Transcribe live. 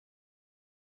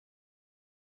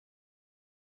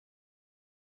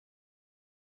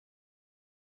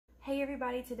Hey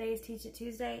everybody, today is Teach It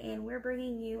Tuesday and we're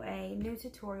bringing you a new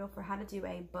tutorial for how to do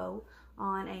a bow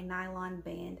on a nylon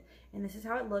band. And this is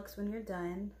how it looks when you're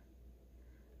done.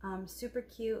 Super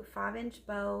cute 5-inch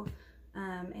bow,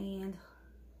 and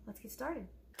let's get started.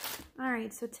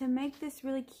 Alright, so to make this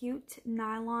really cute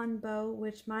nylon bow,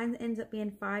 which mine ends up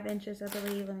being 5 inches I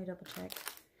believe, let me double check.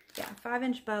 Yeah,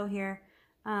 5-inch bow here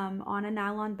on a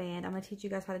nylon band. I'm going to teach you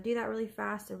guys how to do that really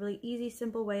fast, a really easy,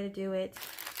 simple way to do it.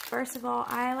 First of all,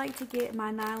 I like to get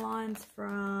my nylons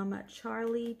from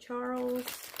Charlie Charles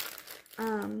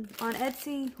on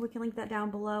Etsy. We can link that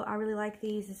down below. I really like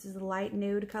these. This is a light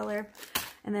nude color.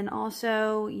 And then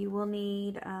also you will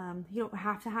need, you don't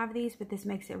have to have these, but this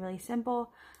makes it really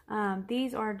simple.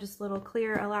 These are just little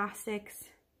clear elastics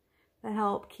that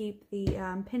help keep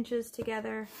the pinches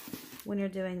together when you're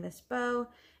doing this bow.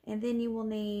 And then you will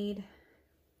need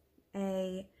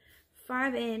a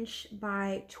 5-inch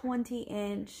by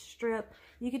 20-inch strip.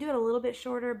 You could do it a little bit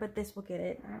shorter, but this will get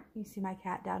it. You see my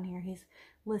cat down here. He's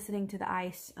listening to the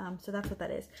ice. So that's what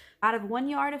that is. Out of 1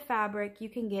 yard of fabric, you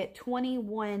can get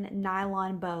 21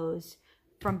 nylon bows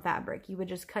from fabric. You would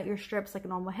just cut your strips like a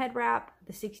normal head wrap,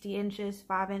 the 60 inches,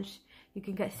 5-inch. You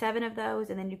can cut 7 of those,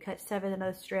 and then you cut 7 of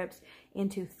those strips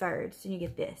into thirds, and you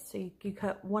get this. So you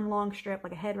cut one long strip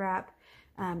like a head wrap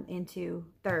into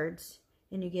thirds,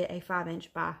 and you get a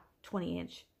 5-inch by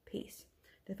 20-inch piece,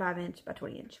 the 5-inch by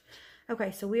 20-inch.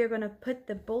 Okay, so we are going to put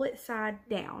the bullet side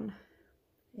down,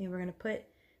 and we're going to put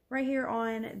right here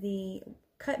on the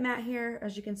cut mat here.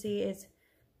 As you can see, it's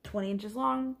 20 inches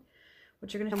long.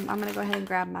 What you're going to do, I'm going to go ahead and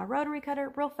grab my rotary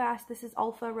cutter real fast. This is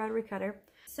Alpha rotary cutter.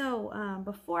 So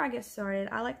before I get started,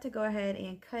 I like to go ahead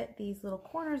and cut these little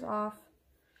corners off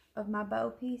of my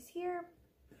bow piece here.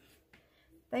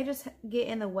 They just get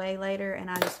in the way later, and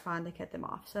I just find to cut them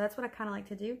off. So that's what I kind of like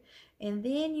to do. And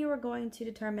then you are going to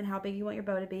determine how big you want your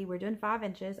bow to be. We're doing 5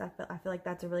 inches. I feel like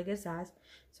that's a really good size.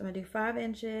 So I'm going to do 5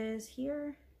 inches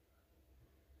here.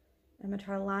 I'm going to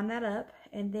try to line that up.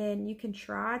 And then you can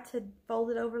try to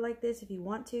fold it over like this if you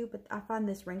want to, but I find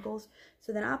this wrinkles.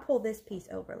 So then I pull this piece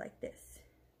over like this.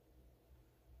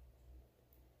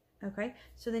 Okay,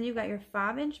 so then you've got your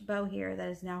 5-inch bow here that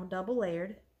is now double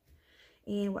layered.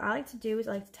 And what I like to do is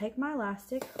I like to take my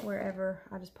elastic wherever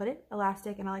I just put it,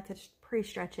 elastic, and I like to just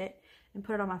pre-stretch it and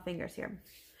put it on my fingers here.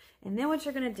 And then what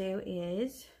you're going to do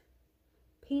is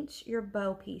pinch your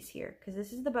bow piece here, because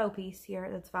this is the bow piece here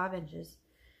that's 5 inches.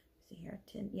 See here,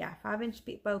 5-inch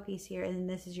bow piece here, and then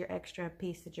this is your extra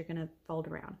piece that you're going to fold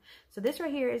around. So this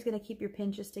right here is going to keep your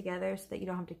pinches together so that you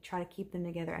don't have to try to keep them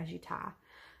together as you tie.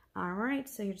 All right,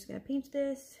 so you're just going to pinch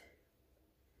this.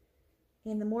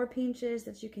 And the more pinches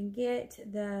that you can get,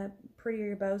 the prettier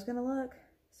your bow is going to look.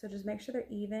 So just make sure they're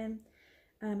even.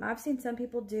 I've seen some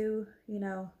people do, you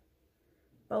know,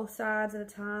 both sides at a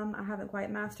time. I haven't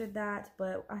quite mastered that,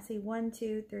 but I see 1,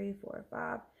 2, 3, 4,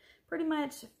 5. Pretty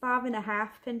much 5.5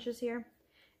 pinches here.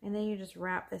 And then you just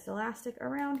wrap this elastic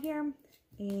around here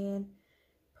and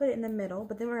put it in the middle.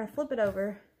 But then we're going to flip it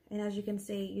over. And as you can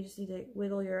see, you just need to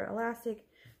wiggle your elastic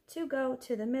to go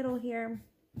to the middle here.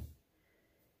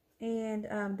 And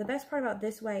the best part about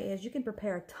this way is you can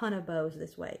prepare a ton of bows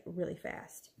this way really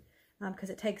fast,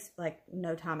 because it takes like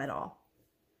no time at all.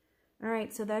 All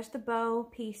right, so there's the bow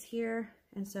piece here,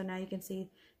 and so now you can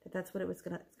see that that's what it's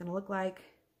gonna look like,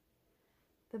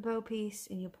 the bow piece,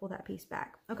 and you pull that piece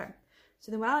back. Okay,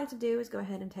 so then what I like to do is go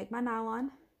ahead and take my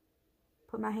nylon,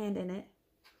 put my hand in it,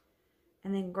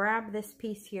 and then grab this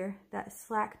piece here, that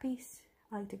slack piece.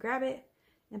 I like to grab it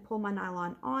and pull my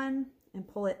nylon on and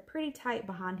pull it pretty tight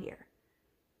behind here.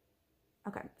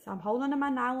 Okay, so I'm holding onto my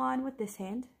nylon with this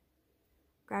hand.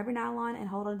 Grab your nylon and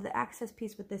hold onto the access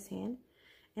piece with this hand.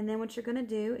 And then what you're going to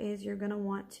do is you're going to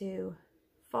want to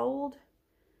fold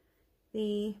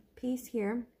the piece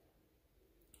here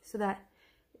so that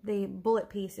the bullet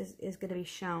piece is going to be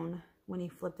shown when you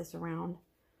flip this around.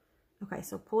 Okay,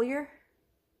 so pull your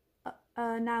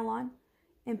nylon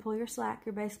and pull your slack.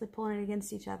 You're basically pulling it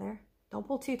against each other. Don't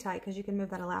pull too tight because you can move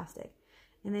that elastic.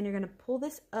 And then you're going to pull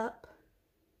this up,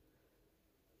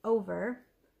 over,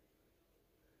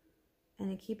 and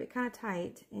then keep it kind of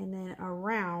tight, and then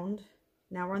around.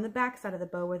 Now we're on the back side of the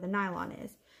bow where the nylon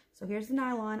is. So here's the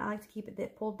nylon. I like to keep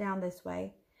it pulled down this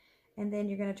way. And then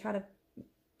you're going to try to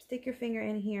stick your finger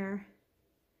in here,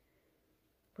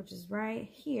 which is right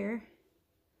here,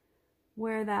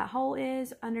 where that hole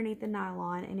is underneath the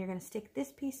nylon, and you're going to stick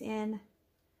this piece in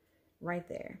right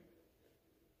there.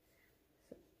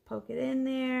 Poke it in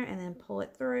there and then pull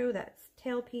it through that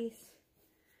tail piece.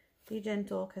 Be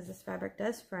gentle because this fabric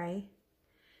does fray.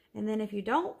 And then if you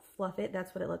don't fluff it,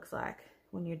 that's what it looks like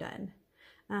when you're done.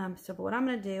 But what I'm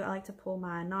going to do, I like to pull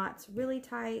my knots really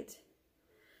tight.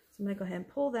 So I'm going to go ahead and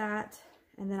pull that,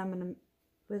 and then I'm going to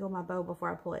wiggle my bow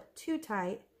before I pull it too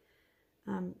tight,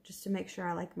 just to make sure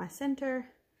I like my center,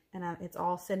 and it's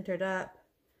all centered up.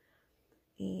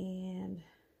 And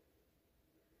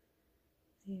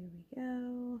here we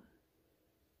go.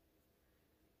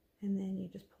 And then you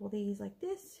just pull these like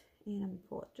this, and I'm going to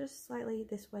pull it just slightly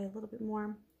this way a little bit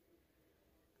more.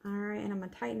 Alright, and I'm going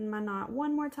to tighten my knot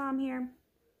one more time here.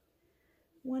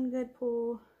 One good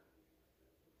pull.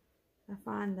 I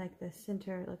find like the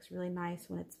center looks really nice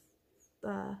when it's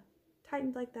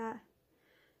tightened like that.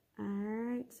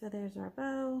 Alright, so there's our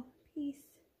bow piece.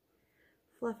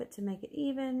 Fluff it to make it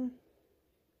even.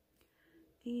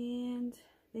 And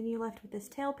then you're left with this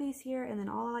tail piece here, and then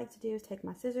all I like to do is take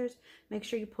my scissors. Make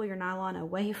sure you pull your nylon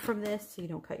away from this so you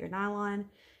don't cut your nylon.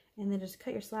 And then just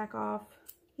cut your slack off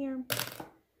here.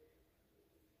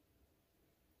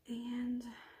 And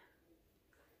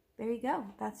there you go.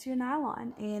 That's your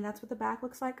nylon. And that's what the back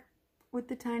looks like with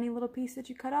the tiny little piece that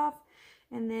you cut off.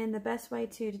 And then the best way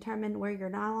to determine where your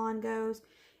nylon goes,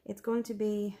 it's going to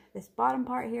be this bottom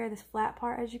part here, this flat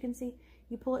part, as you can see.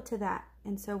 You pull it to that.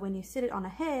 And so when you sit it on a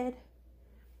head,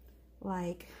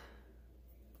 like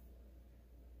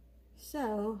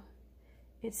so,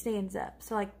 it stands up.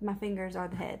 So like my fingers are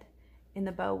the head, and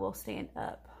the bow will stand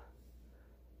up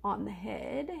on the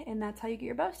head, and that's how you get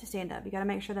your bows to stand up. You got to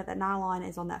make sure that that nylon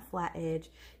is on that flat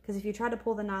edge, because if you try to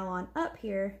pull the nylon up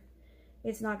here,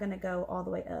 it's not going to go all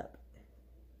the way up.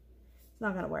 It's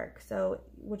not going to work. So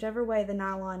whichever way the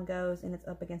nylon goes and it's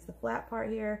up against the flat part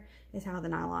here is how the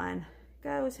nylon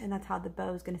goes, and that's how the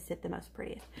bow is going to sit the most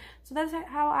prettiest. So that's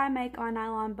how I make our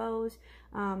nylon bows.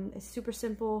 It's super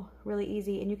simple, really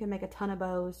easy, and you can make a ton of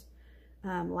bows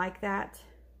like that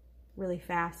really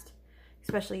fast,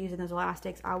 especially using those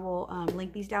elastics. I will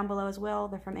link these down below as well.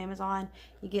 They're from Amazon.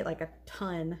 You get like a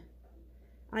ton.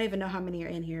 I don't even know how many are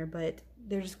in here, but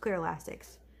they're just clear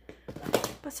elastics.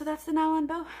 But so that's the nylon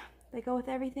bow. They go with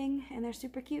everything, and they're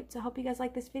super cute. So I hope you guys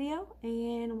like this video,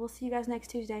 and we'll see you guys next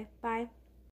Tuesday. Bye.